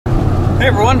Hey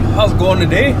everyone, how's it going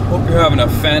today? Hope you're having a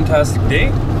fantastic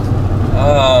day.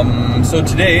 So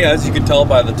today, as you can tell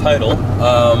by the title,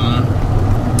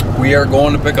 we are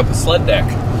going to pick up a sled deck.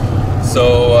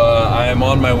 So I am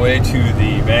on my way to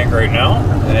the bank right now,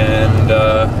 and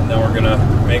then we're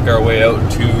gonna make our way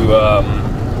out to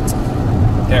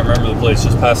can't remember the place,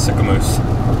 just past Sycamoose.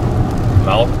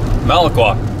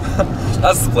 Malaqua.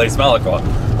 That's the place, Malaqua.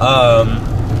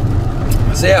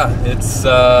 So yeah, it's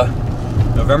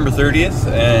November 30th,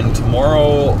 and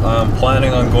tomorrow I'm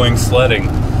planning on going sledding.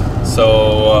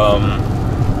 So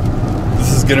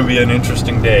this is gonna be an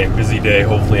interesting day, busy day.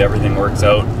 Hopefully everything works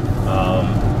out.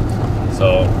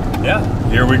 So yeah,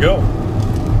 here we go.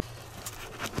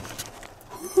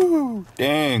 Whew,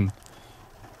 dang,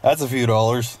 that's a few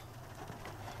dollars.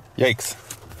 Yikes.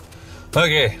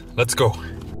 Okay, let's go.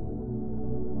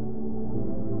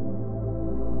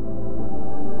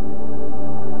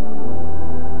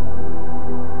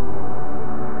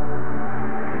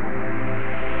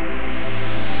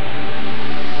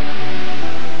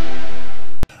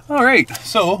 Alright,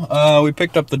 so we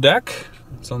picked up the deck.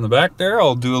 It's on the back there.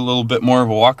 I'll do a little bit more of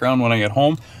a walk around when I get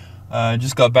home. I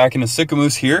just got back into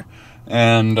Sycamoose here,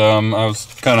 and I was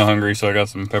kind of hungry, so I got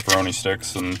some pepperoni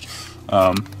sticks and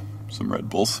some Red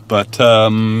Bulls. But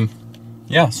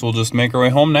yeah, so we'll just make our way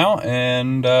home now,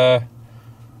 and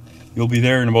you'll be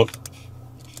there in about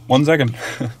 1 second.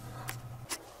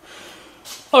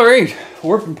 Alright,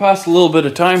 warping past a little bit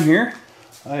of time here.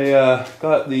 I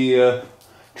got the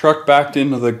truck backed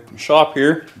into the shop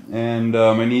here, and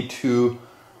I need to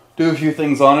do a few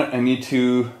things on it. I need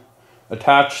to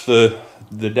attach the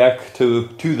deck to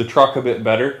the truck a bit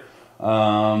better,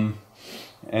 and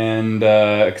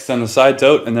extend the sides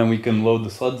out, and then we can load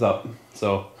the sleds up.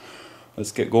 So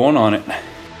let's get going on it.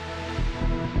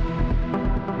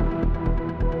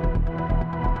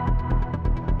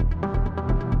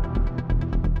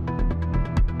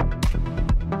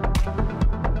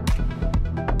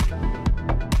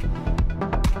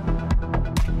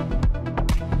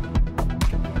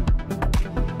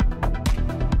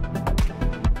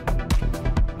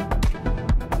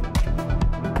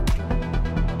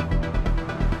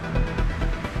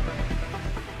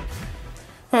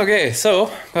 Okay,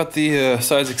 so got the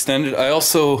sides extended. I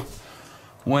also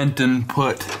went and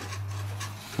put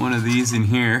one of these in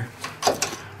here.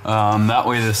 That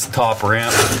way this top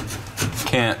ramp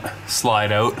can't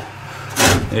slide out.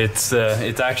 It's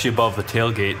actually above the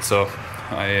tailgate, so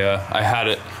I had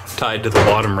it tied to the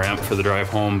bottom ramp for the drive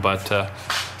home. But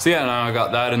so yeah, now I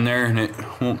got that in there, and it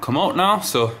won't come out now.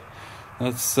 So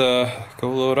let's go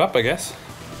load up, I guess.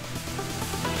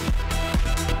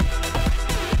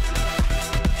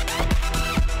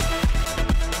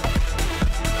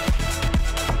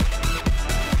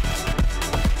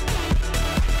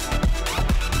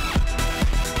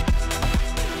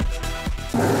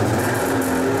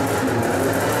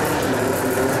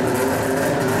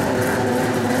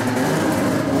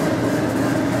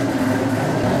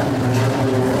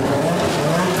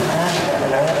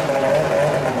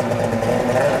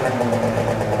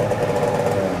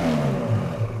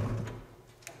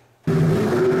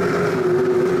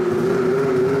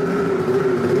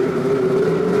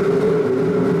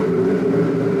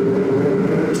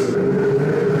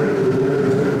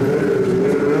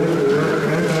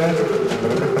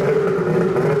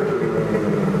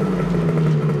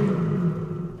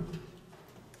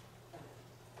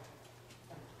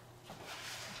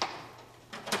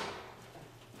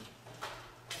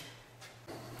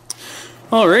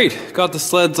 Alright, got the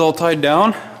sleds all tied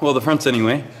down. Well, the fronts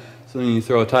anyway. So then you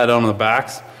throw a tie down on the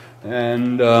backs.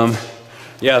 And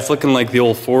yeah, it's looking like the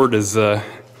old Ford is, oop,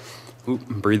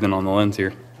 I'm breathing on the lens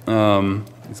here.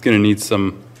 It's gonna need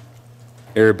some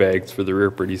airbags for the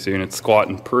rear pretty soon. It's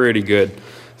squatting pretty good.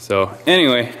 So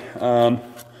anyway,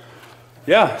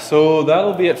 yeah, so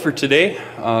that'll be it for today.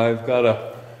 I've got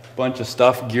a bunch of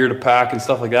stuff, gear to pack and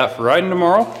stuff like that for riding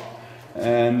tomorrow.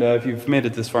 And if you've made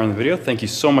it this far in the video, thank you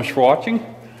so much for watching,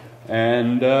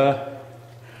 and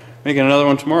making another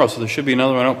one tomorrow, so there should be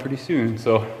another one out pretty soon.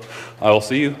 So I will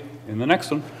see you in the next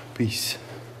one. Peace.